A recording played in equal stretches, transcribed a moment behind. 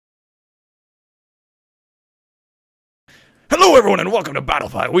Hello everyone and welcome to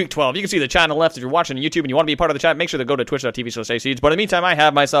BattleFY Week 12. You can see the chat on the left. If you're watching on YouTube and you want to be part of the chat, make sure to go to twitch.tv/SaySeeds. But in the meantime, I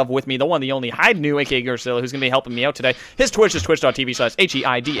have myself with me, the one, the only, Hyde New, aka Garcilla, who's going to be helping me out today. His Twitch is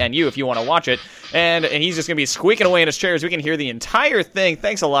twitch.tv/HEIDNU if you want to watch it. And he's just going to be squeaking away in his chair as we can hear the entire thing.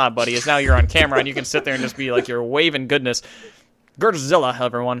 Thanks a lot, buddy, as now you're on camera and you can sit there and just be like you're waving goodness. Garcilla,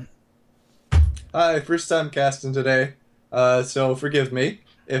 everyone. Hi, first time casting today, so forgive me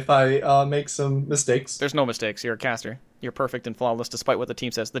if I make some mistakes. There's no mistakes. You're a caster. You're perfect and flawless despite what the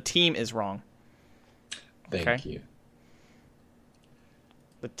team says. The team is wrong. Thank you.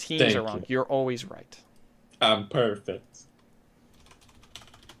 The teams are wrong. You're always right. I'm perfect.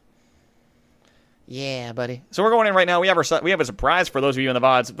 Yeah, buddy. So we're going in right now. We have a surprise for those of you in the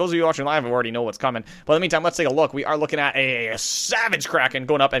VODs. Those of you watching live already know what's coming. But in the meantime, let's take a look. We are looking at a Savage Kraken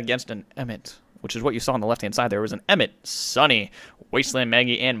going up against an Emmett, which is what you saw on the left-hand side. There was an Emmett, Sunny, Wasteland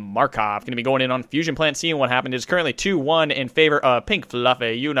Maggie, and Markov. Going to be going in on Fusion Plant, seeing what happened. It's currently 2-1 in favor of Pink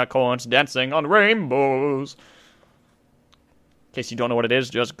Fluffy Unicorns dancing on rainbows. In case you don't know what it is,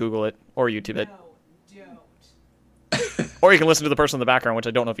 just Google it or YouTube it. Or you can listen to the person in the background, which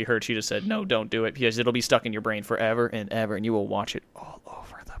I don't know if you heard. She just said, no, don't do it, because it'll be stuck in your brain forever and ever, and you will watch it all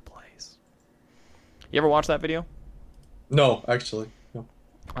over the place. You ever watch that video? No, actually. No.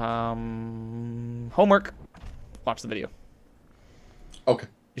 Homework. Watch the video. Okay.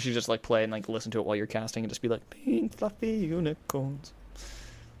 You should just, like, play and, like, listen to it while you're casting and just be like, pink fluffy unicorns.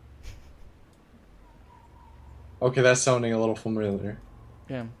 Okay, that's sounding a little familiar.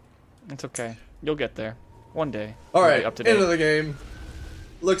 Yeah. It's okay. You'll get there. One day. Alright, up to date. into the game.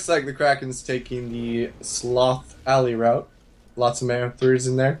 Looks like the Kraken's taking the Sloth Alley route. Lots of Manthers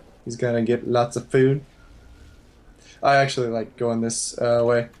in there. He's gonna get lots of food. I actually like going this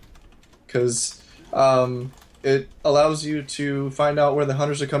way, because it allows you to find out where the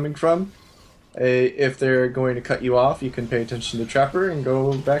hunters are coming from. If they're going to cut you off, you can pay attention to Trapper and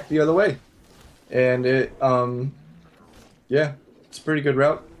go back the other way. And it, yeah, it's a pretty good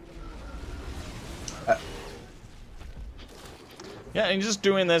route. Yeah, and just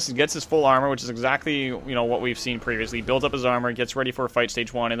doing this, he gets his full armor, which is exactly, you know, what we've seen previously. He builds up his armor, gets ready for a fight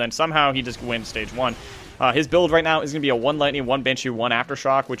stage 1, and then somehow he just wins stage 1. His build right now is going to be a 1 Lightning, 1 Banshee, 1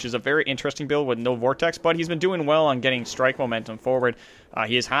 Aftershock, which is a very interesting build with no Vortex, but he's been doing well on getting strike momentum forward.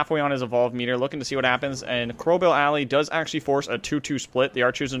 He is halfway on his evolved meter, looking to see what happens, and Crowbill Alley does actually force a 2-2 split. They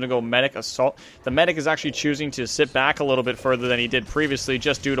are choosing to go Medic Assault. The Medic is actually choosing to sit back a little bit further than he did previously,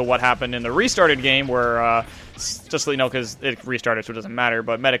 just due to what happened in the restarted game, where, just so you know, because it restarted, so it doesn't matter,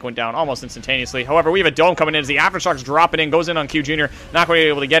 but Medic went down almost instantaneously. However, we have a Dome coming in as the Aftershock's dropping in, goes in on Q Jr., not going to be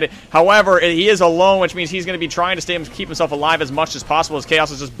able to get it. However, he is alone, which means he's going to be trying to keep himself alive as much as possible, as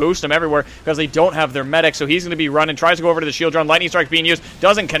Chaos is just boosting him everywhere because they don't have their Medic, so he's going to be running, tries to go over to the shield drone. Lightning Strike's being used,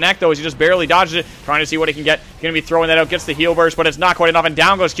 doesn't connect though, as he just barely dodges it, trying to see what he can get. Going to be throwing that out, gets the heal burst, but it's not quite enough, and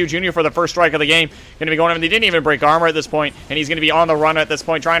down goes Q Jr. for the first strike of the game. Going to be going over, and they didn't even break armor at this point, and he's going to be on the run at this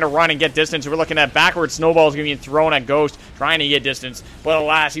point, trying to run and get distance. We're looking at backward snowballs going to be thrown at Ghost, trying to get distance, but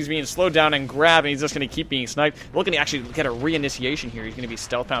alas, he's being slowed down and grabbed, and he's just going to keep being sniped. Looking to actually get a reinitiation here. He's going to be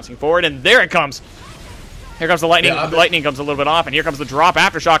stealth pouncing forward, and there it comes. Here comes the lightning. Yeah, Lightning comes a little bit off, and here comes the drop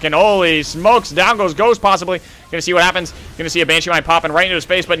Aftershock, and holy smokes, down goes Ghost possibly. Gonna see what happens. Gonna see a Banshee Mine popping right into his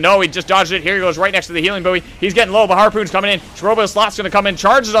face, but no, he just dodged it. Here he goes right next to the healing buoy. He's getting low, but Harpoon's coming in. Shrobo Slot's gonna come in,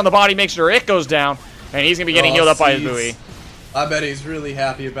 charges on the body, makes sure it goes down, and he's gonna be getting healed up by his buoy. I bet he's really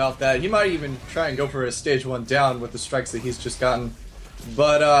happy about that. He might even try and go for a stage 1 down with the strikes that he's just gotten.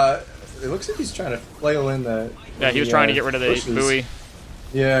 But it looks like he's trying to flail in the... Yeah, he was trying to get rid of the bushes. buoy.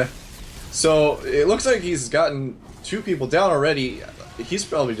 Yeah. So it looks like he's gotten 2 people down already. He's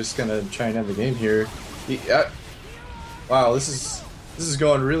probably just gonna try and end the game here. Wow, this is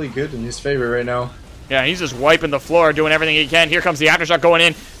going really good in his favor right now. Yeah, he's just wiping the floor, doing everything he can. Here comes the Aftershock going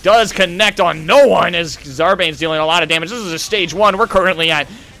in. Does connect on no one as Zarbane's dealing a lot of damage. This is a stage 1. We're currently at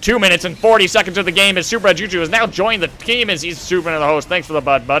 2 minutes and 40 seconds of the game as SuperBadJuju has now joined the team as he's super into the host. Thanks for the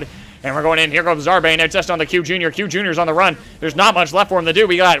bud. And we're going in. Here comes Zarbane. It's just on the Q Jr. Q Jr.'s on the run. There's not much left for him to do.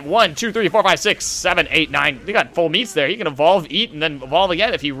 We got 1, 2, 3, 4, 5, 6, 7, 8, 9. We got full meats there. He can evolve, eat, and then evolve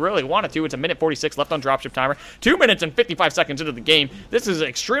again if he really wanted to. It's a minute 46 left on dropship timer. 2 minutes and 55 seconds into the game. This is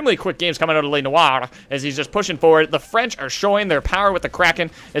extremely quick games coming out of Le Noir as he's just pushing forward. The French are showing their power with the Kraken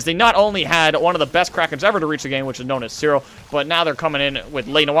as they not only had one of the best Krakens ever to reach the game, which is known as Cyril, but now they're coming in with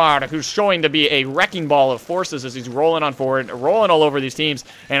Le Noir, who's showing to be a wrecking ball of forces as he's rolling on forward, rolling all over these teams,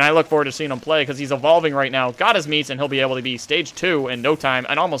 and I look forward to seeing him play because he's evolving right now, got his meats, and he'll be able to be stage 2 in no time,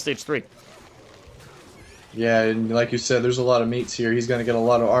 and almost stage 3. Yeah, and like you said, there's a lot of meats here. He's going to get a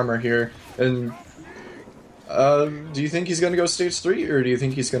lot of armor here. And do you think he's going to go stage 3, or do you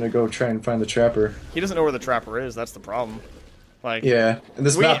think he's going to go try and find the Trapper? He doesn't know where the Trapper is, that's the problem. Like, yeah, and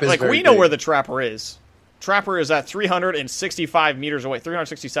this map is like very we know big. where the Trapper is. Trapper is at 365 meters away,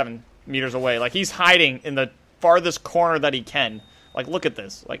 367 meters away. Like, he's hiding in the farthest corner that he can. Like, look at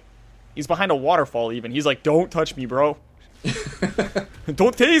this. Like, he's behind a waterfall even. He's like, don't touch me, bro.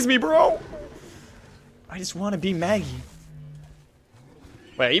 Don't tase me, bro. I just want to be Maggie.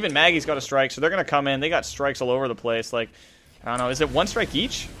 Wait, even Maggie's got a strike, so they're going to come in. They got strikes all over the place. Like, I don't know. Is it one strike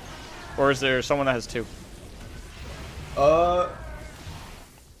each? Or is there someone that has two? I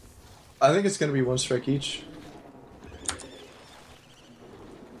think it's gonna be one strike each.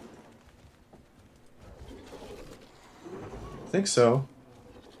 I think so.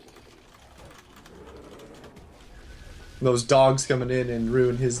 Those dogs coming in and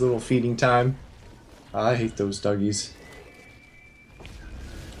ruin his little feeding time. I hate those doggies.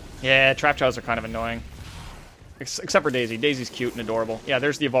 Yeah, trap chows are kind of annoying. Except for Daisy. Daisy's cute and adorable. Yeah,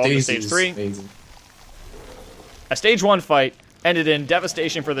 there's the evolve to stage 3. Amazing. A stage 1 fight ended in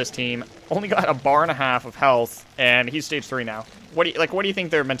devastation for this team. Only got a bar and a half of health, and he's stage 3 now. What do you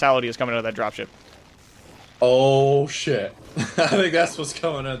think their mentality is coming out of that dropship? Oh shit! I think that's what's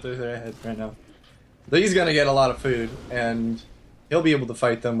going on through their head right now. He's gonna get a lot of food, and he'll be able to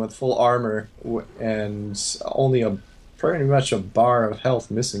fight them with full armor and only pretty much a bar of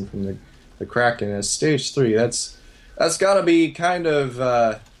health missing from the Kraken. At stage 3, that's gotta be kind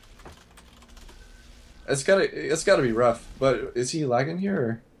of it's gotta be rough. But is he lagging here,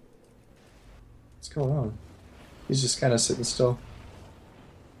 or what's going on? He's just kind of sitting still.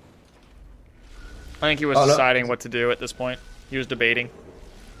 I think he was deciding what to do at this point. He was debating.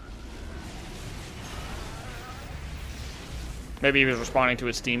 Maybe he was responding to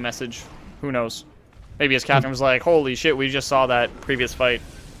his Steam message. Who knows? Maybe his Catherine was like, holy shit, we just saw that previous fight.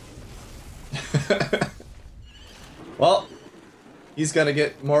 Well, he's gonna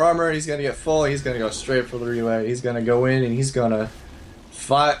get more armor, he's gonna get full, he's gonna go straight for the relay. He's gonna go in and he's gonna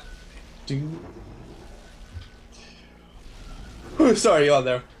fight. Sorry, you on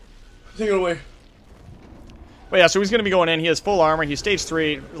there. Take it away. But yeah, so he's going to be going in. He has full armor. He's stage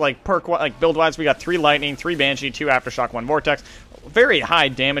 3. Like, build-wise, we got 3 Lightning, 3 Banshee, 2 Aftershock, 1 Vortex. Very high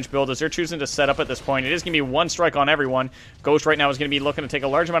damage build as they're choosing to set up at this point. It is going to be 1 strike on everyone. Ghost right now is going to be looking to take a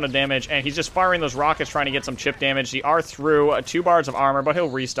large amount of damage, and he's just firing those rockets trying to get some chip damage. The R through 2 bars of armor, but he'll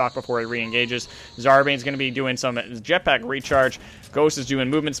restock before he re-engages. Zarbane's going to be doing some jetpack recharge. Ghost is doing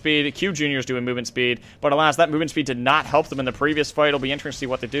movement speed. Q Jr. is doing movement speed. But alas, that movement speed did not help them in the previous fight. It'll be interesting to see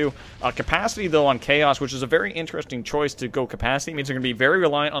what they do. Capacity, though, on Chaos, which is a very interesting choice to go capacity. It means they're going to be very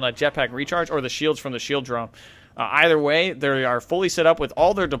reliant on that jetpack recharge or the shields from the shield drone. Either way, they are fully set up with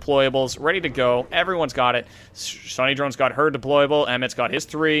all their deployables, ready to go. Everyone's got it. Sunny Drone's got her deployable. Emmett's got his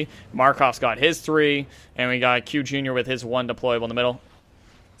 3. Markov's got his 3. And we got Q Jr. with his 1 deployable in the middle.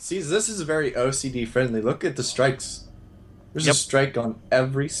 See, this is very OCD friendly. Look at the strikes. There's a strike on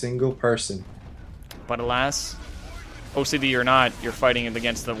every single person. But alas, OCD or not, you're fighting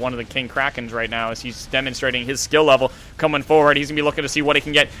against one of the King Krakens right now as he's demonstrating his skill level. Coming forward, he's going to be looking to see what he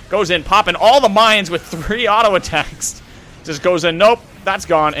can get. Goes in, popping all the mines with 3 auto attacks. Just goes in, nope, that's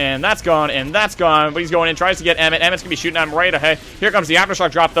gone, and that's gone, and that's gone. But he's going in, tries to get Emmett. Emmett's going to be shooting at him right ahead. Here comes the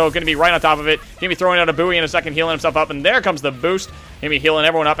Aftershock drop, though, going to be right on top of it. Going to be throwing out a buoy in a second, healing himself up, and there comes the boost. Going to be healing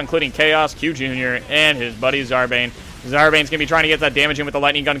everyone up, including Chaos, Q Jr., and his buddy Zarbane. Zarbane's going to be trying to get that damage in with the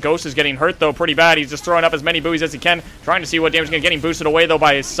lightning gun. Ghost is getting hurt, though, pretty bad. He's just throwing up as many buoys as he can, trying to see what damage is going to get him boosted away, though,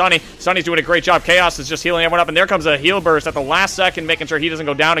 by Sunny. Sunny's doing a great job. Chaos is just healing everyone up, and there comes a heal burst at the last second, making sure he doesn't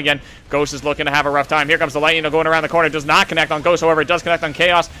go down again. Ghost is looking to have a rough time. Here comes the lightning going around the corner. It does not connect on Ghost, however, it does connect on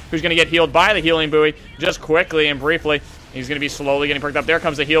Chaos, who's going to get healed by the healing buoy just quickly and briefly. He's going to be slowly getting perked up. There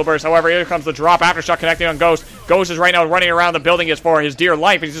comes the heal burst. However, here comes the drop. Aftershock connecting on Ghost. Ghost is right now running around the building is for his dear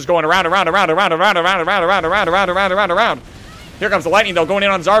life. He's just going around. Here comes the lightning, though, going in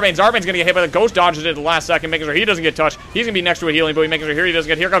on Zarbane. Zarbane's going to get hit by the Ghost, dodges it at the last second, making sure he doesn't get touched. He's going to be next to a healing buoy, making sure here he doesn't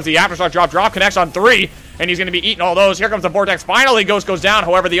get. Here comes the Aftershock drop. Drop connects on 3, and he's going to be eating all those. Here comes the Vortex. Finally, Ghost goes down.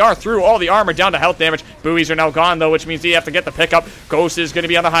 However, the R through all the armor down to health damage. Buoys are now gone, though, which means he have to get the pickup. Ghost is going to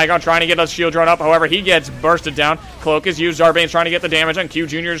be on the high ground trying to get a shield drone up. However, he gets bursted down. Cloak is used. Zarbane's trying to get the damage on Q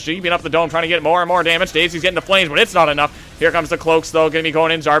Jr. Jeeping up the dome, trying to get more and more damage. Daisy's getting the flames, but it's not enough. Here comes the Cloaks, though, going to be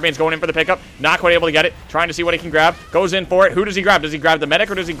going in. Zarbane's going in for the pickup. Not quite able to get it. Trying to see what he can grab. Goes in for it. Who does he grab? Does he grab the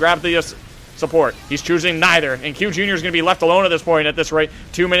medic or does he grab the support? He's choosing neither. And Q Jr. is going to be left alone at this point at this rate.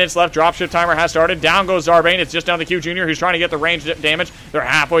 2 minutes left. Dropship timer has started. Down goes Zarbane. It's just down to Q Jr. who's trying to get the range damage. They're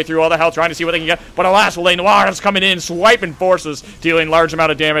halfway through all the health, trying to see what they can get. But alas, Le Noir is coming in, swiping forces, dealing large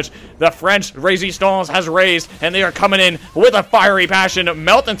amount of damage. The French Resistance has raised, and they are coming in with a fiery passion,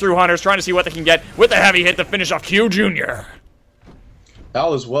 melting through Hunters, trying to see what they can get with a heavy hit to finish off Q Jr. That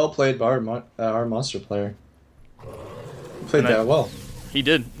was well played by our monster player. Played that well. He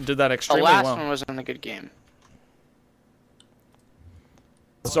did that The extremely last well. one wasn't a good game.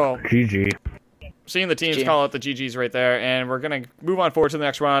 So GG. seeing the teams GG. call out the GGs right there, and we're going to move on forward to the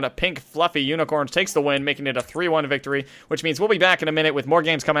next round. Pink Fluffy Unicorns takes the win, making it a 3-1 victory, which means we'll be back in a minute with more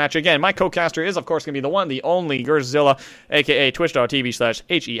games coming at you. Again, my co-caster is, of course, going to be the one, the only Gerzilla, a.k.a.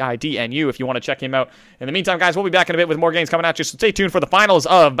 twitch.tv/HEIDNU, if you want to check him out. In the meantime, guys, we'll be back in a bit with more games coming at you, so stay tuned for the finals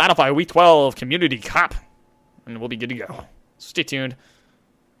of BattleFY Week 12 Community Cup, and we'll be good to go. Stay tuned.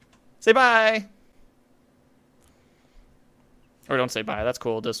 Say bye. Or don't say bye. That's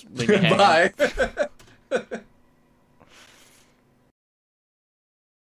cool. Just leave me hanging. Bye.